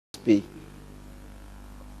must pay.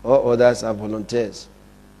 All others are volunteers.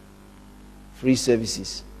 Free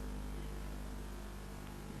services.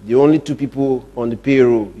 The only two people on the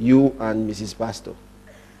payroll, you and Mrs. Pastor.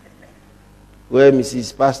 Where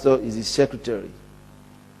Mrs. Pastor is the secretary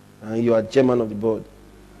and you are chairman of the board.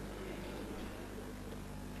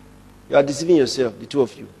 You are deceiving yourself, the two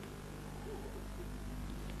of you.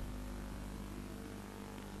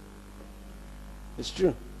 It's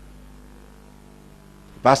true.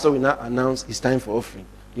 The pastor will now announce it's time for offering.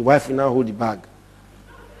 The wife will now hold the bag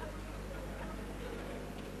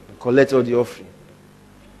and collect all the offering.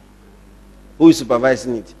 Who is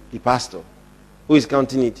supervising it? The pastor. Who is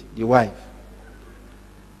counting it? The wife.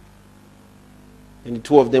 And the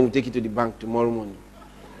two of them will take it to the bank tomorrow morning.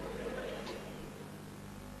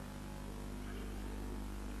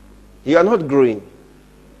 You are not growing.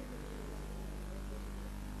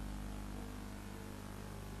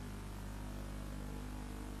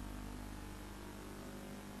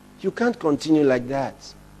 You can't continue like that.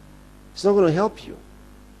 It's not going to help you.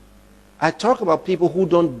 I talk about people who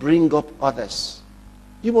don't bring up others.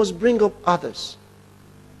 You must bring up others.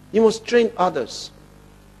 You must train others.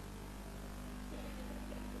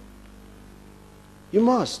 You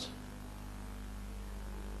must.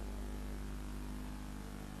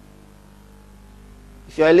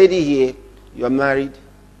 If you're a lady here, you are married,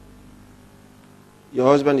 your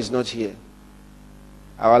husband is not here,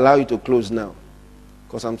 I'll allow you to close now,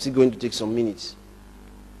 because I'm still going to take some minutes.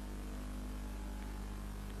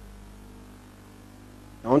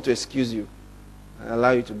 I want to excuse you and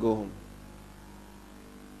allow you to go home.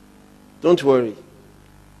 Don't worry.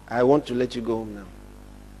 I want to let you go home now.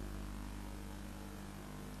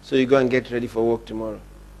 So you go and get ready for work tomorrow.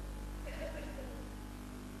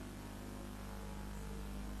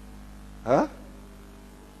 Huh?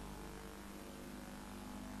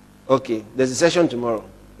 Okay, there's a session tomorrow.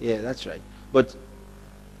 Yeah, that's right. But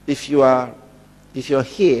if you're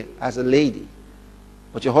here as a lady,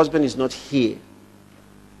 but your husband is not here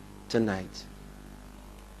tonight,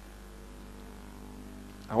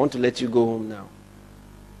 I want to let you go home now.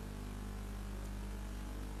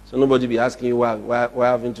 So nobody be asking you why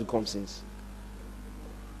haven't you come since?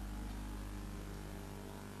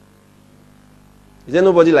 Is there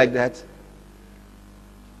nobody like that?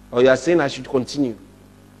 Or you are saying I should continue?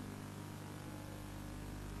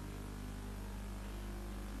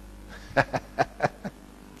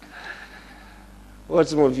 What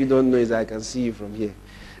some of you don't know is I can see you from here.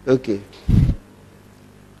 Okay.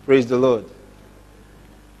 Praise the Lord.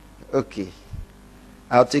 Okay.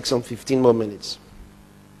 I'll take some 15 more minutes.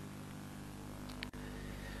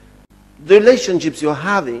 The relationships you're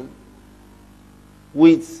having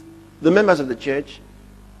with the members of the church,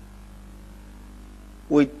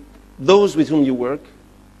 with those with whom you work,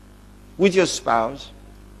 with your spouse,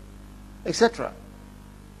 etc.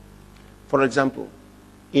 For example,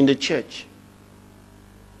 in the church,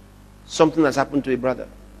 something has happened to a brother.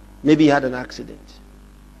 Maybe he had an accident.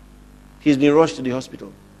 He's been rushed to the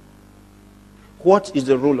hospital. What is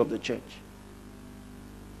the role of the church?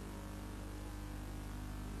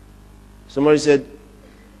 Somebody said,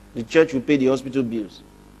 the church will pay the hospital bills.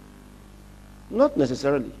 Not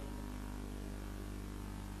necessarily.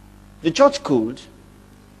 The church could,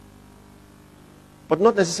 but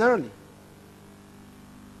not necessarily.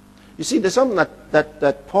 You see, there's something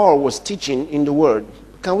that Paul was teaching in the Word.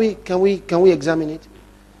 Can we examine it?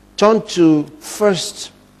 Turn to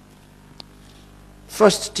First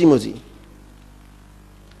Timothy.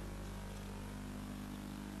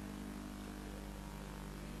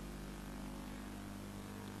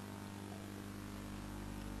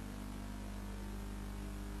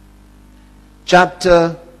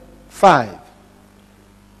 Chapter 5.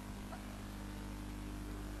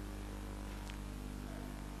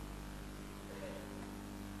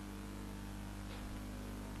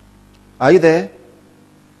 Are you there?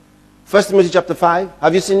 1 Timothy chapter 5.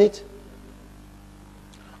 Have you seen it?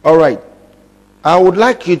 All right. I would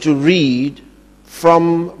like you to read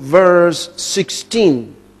from verse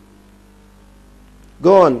 16.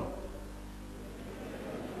 Go on.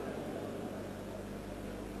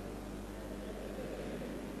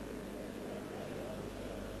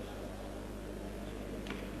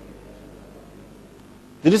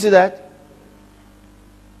 Did you see that?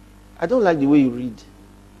 I don't like the way you read.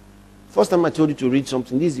 First time I told you to read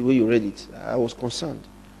something, this is the way you read it. I was concerned.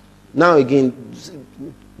 Now again,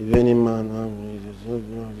 if any man,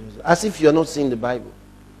 as if you are not seeing the Bible.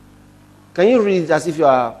 Can you read it as if you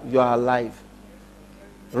are alive?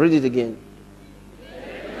 Read it again.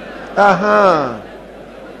 Aha.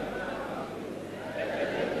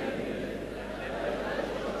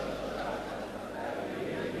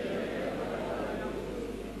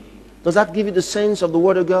 Does that give you the sense of the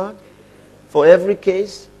Word of God? For every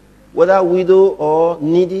case, whether widow or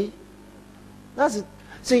needy. That's it.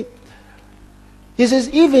 See, he says,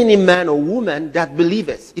 if any man or woman that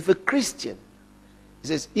believeth, if a Christian, he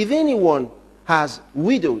says, if anyone has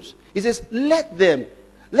widows, he says, let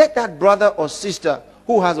that brother or sister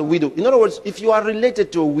who has a widow. In other words, if you are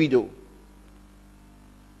related to a widow,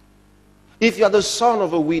 if you are the son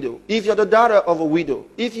of a widow, if you are the daughter of a widow,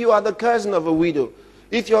 if you are the cousin of a widow,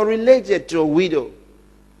 if you are related to a widow,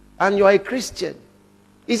 and you are a Christian,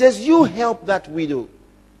 he says, you help that widow.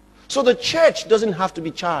 So the church doesn't have to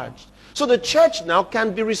be charged. So the church now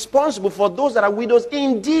can be responsible for those that are widows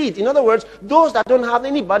indeed. In other words, those that don't have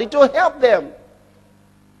anybody to help them.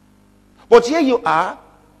 But here you are.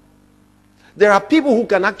 There are people who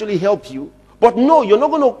can actually help you. But no, you're not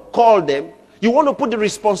going to call them. You want to put the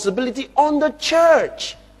responsibility on the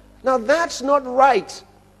church. Now that's not right.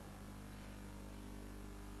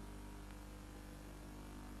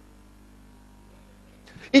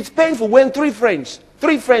 It's painful when three friends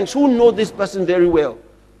who know this person very well,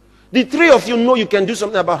 the three of you know you can do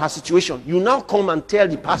something about her situation. You now come and tell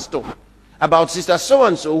the pastor about sister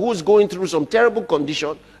so-and-so who's going through some terrible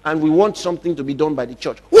condition and we want something to be done by the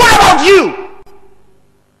church. What about you?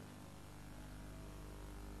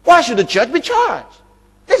 Why should the church be charged?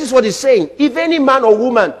 This is what he's saying. If any man or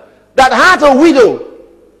woman that has a widow,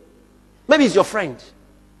 maybe it's your friend.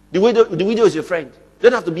 The widow is your friend. You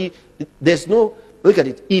don't have to be, there's no, look at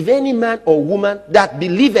it. If any man or woman that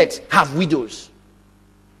believeth have widows.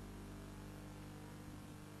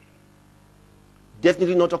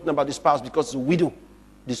 Definitely not talking about the spouse, because the widow,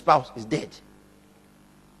 the spouse is dead.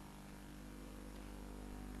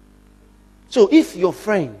 So if your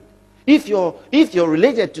friend, if you're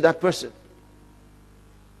related to that person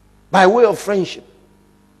by way of friendship,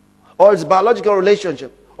 or it's biological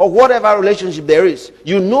relationship, or whatever relationship there is,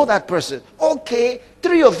 you know that person. Okay,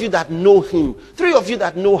 three of you that know him, three of you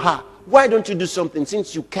that know her, why don't you do something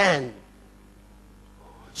since you can?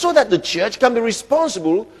 So that the church can be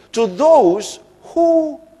responsible to those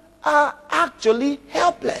who are actually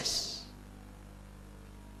helpless.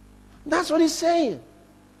 That's what he's saying.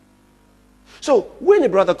 So when a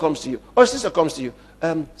brother comes to you, or a sister comes to you,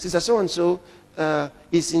 sister so-and-so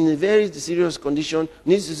is in a very serious condition,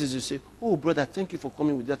 needs to say, oh brother, thank you for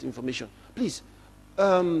coming with that information. Please,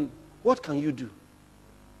 what can you do?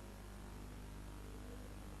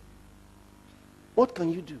 What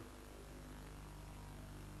can you do?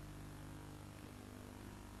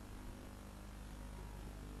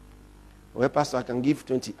 Well, pastor, I can give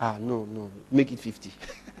 20. No, make it 50.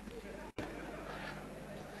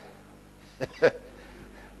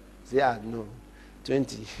 Say, no,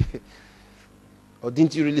 20. Or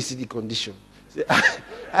didn't you really see the condition? Say,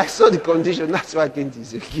 I saw the condition, that's why I came to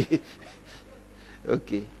say, okay.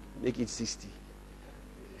 Okay, make it 60.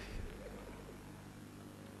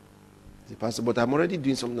 Say, pastor, but I'm already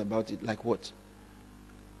doing something about it. Like what?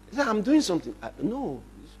 Say, I'm doing something. No.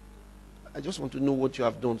 I just want to know what you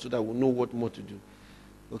have done so that we'll know what more to do.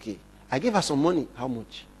 Okay. I gave her some money. How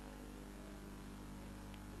much?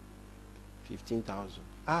 15,000.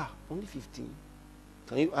 Only 15.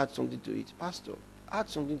 Can you add something to it? Pastor, add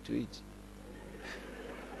something to it.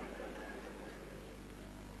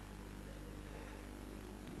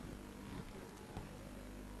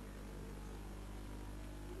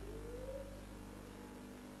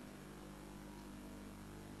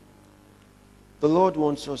 The Lord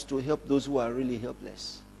wants us to help those who are really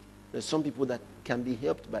helpless. There's some people that can be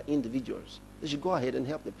helped by individuals. They should go ahead and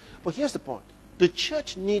help them. But here's the point. The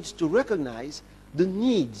church needs to recognize the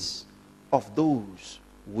needs of those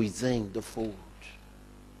within the fold.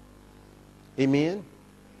 Amen?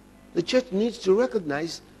 The church needs to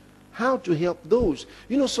recognize how to help those.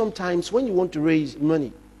 You know, sometimes when you want to raise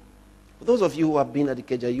money, for those of you who have been at the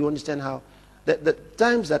Keja, you understand how the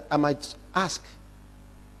times that I might ask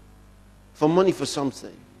for money for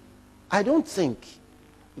something, I don't think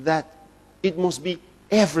that it must be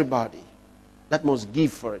everybody that must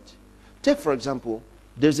give for it. Take, for example,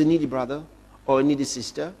 there's a needy brother or a needy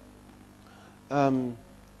sister.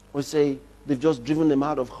 Or say they've just driven them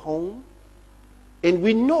out of home. And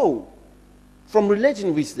we know from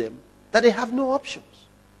relating with them that they have no options.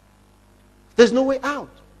 There's no way out.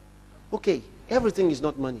 Okay, everything is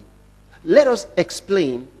not money. Let us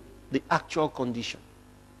explain the actual condition.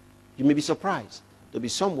 You may be surprised. There'll be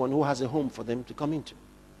someone who has a home for them to come into.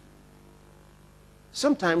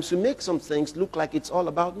 Sometimes we make some things look like it's all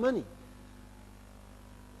about money.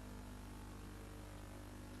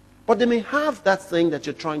 But they may have that thing that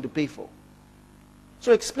you're trying to pay for.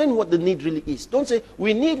 So explain what the need really is. Don't say,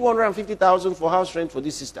 we need 150,000 for house rent for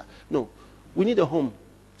this sister. No, we need a home.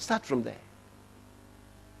 Start from there.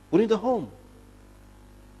 We need a home.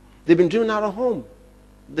 They've been driven out of home.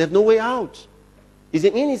 They have no way out. Is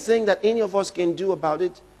there anything that any of us can do about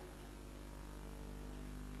it?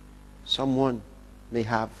 Someone may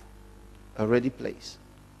have a ready place.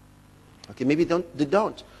 Okay, maybe they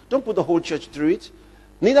don't. Don't put the whole church through it.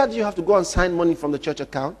 Neither do you have to go and sign money from the church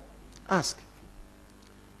account. Ask.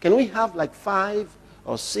 Can we have like 5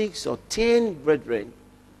 or 6 or 10 brethren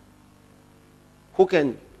who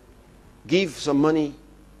can give some money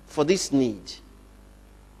for this need?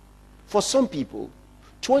 For some people,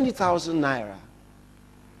 20,000 naira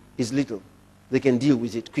is little. They can deal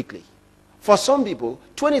with it quickly. For some people,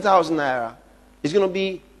 20,000 naira is going to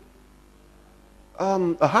be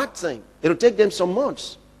a hard thing. It'll take them some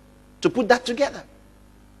months to put that together.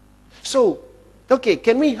 So, okay,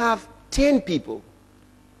 can we have 10 people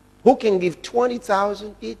who can give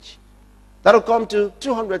 20,000 each? That'll come to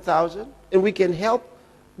 200,000, and we can help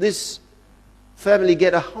this family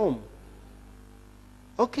get a home.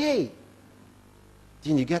 Okay.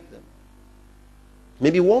 Then you get them.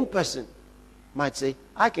 Maybe one person might say,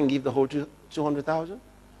 I can give the whole 200,000.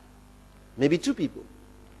 Maybe 2 people.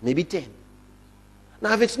 Maybe 10.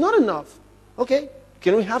 Now, if it's not enough, okay,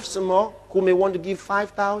 can we have some more who may want to give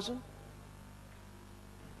 5,000?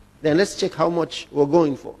 Then let's check how much we're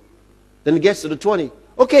going for. Then it gets to the 20.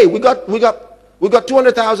 Okay, we got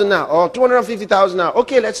 200,000 now, or 250,000 now.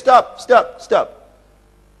 Okay, let's stop.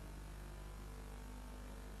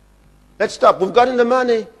 Let's stop. We've gotten the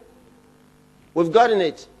money. We've gotten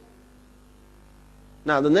it.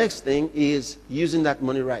 Now, the next thing is using that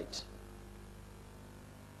money right.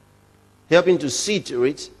 Helping to see to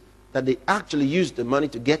it that they actually use the money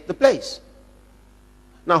to get the place.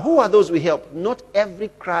 Now, who are those we help? Not every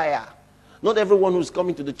crier. Not everyone who's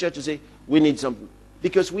coming to the church to say, we need something.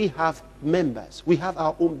 Because we have members. We have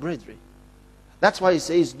our own brethren. That's why it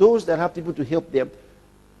says those that have people to help them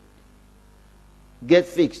get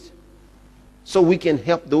fixed. So we can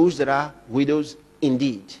help those that are widows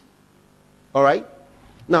indeed. All right?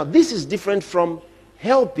 Now, this is different from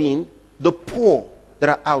helping the poor that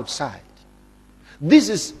are outside. This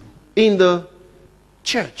is in the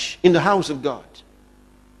church, in the house of God.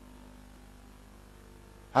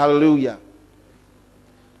 Hallelujah.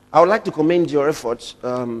 I would like to commend your efforts.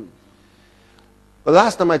 The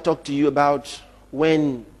last time I talked to you about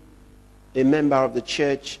when a member of the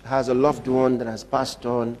church has a loved one that has passed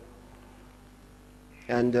on,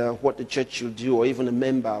 and what the church should do, or even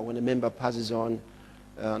when a member passes on,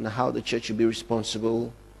 and how the church should be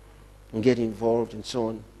responsible and get involved and so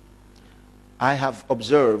on. I have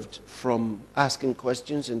observed from asking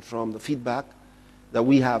questions and from the feedback that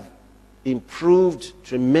we have improved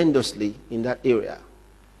tremendously in that area.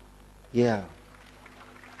 Yeah.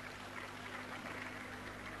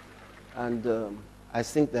 And I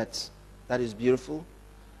think that is beautiful.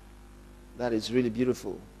 That is really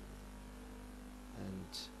beautiful.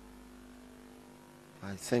 And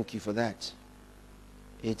I thank you for that.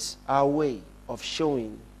 It's our way of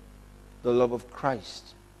showing the love of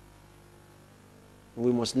Christ.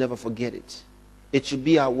 We must never forget it. It should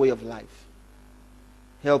be our way of life.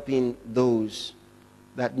 Helping those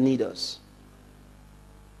that need us.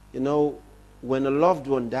 You know, when a loved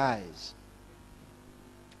one dies,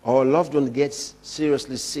 or a loved one gets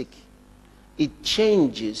seriously sick, it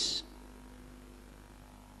changes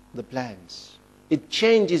the plans. It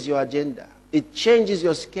changes your agenda. It changes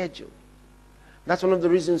your schedule. That's one of the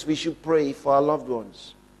reasons we should pray for our loved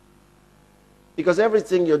ones. Because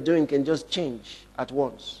everything you're doing can just change at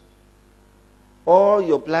once. All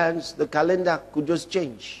your plans, the calendar could just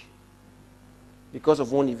change because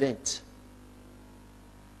of one event.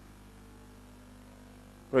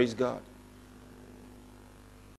 Praise God.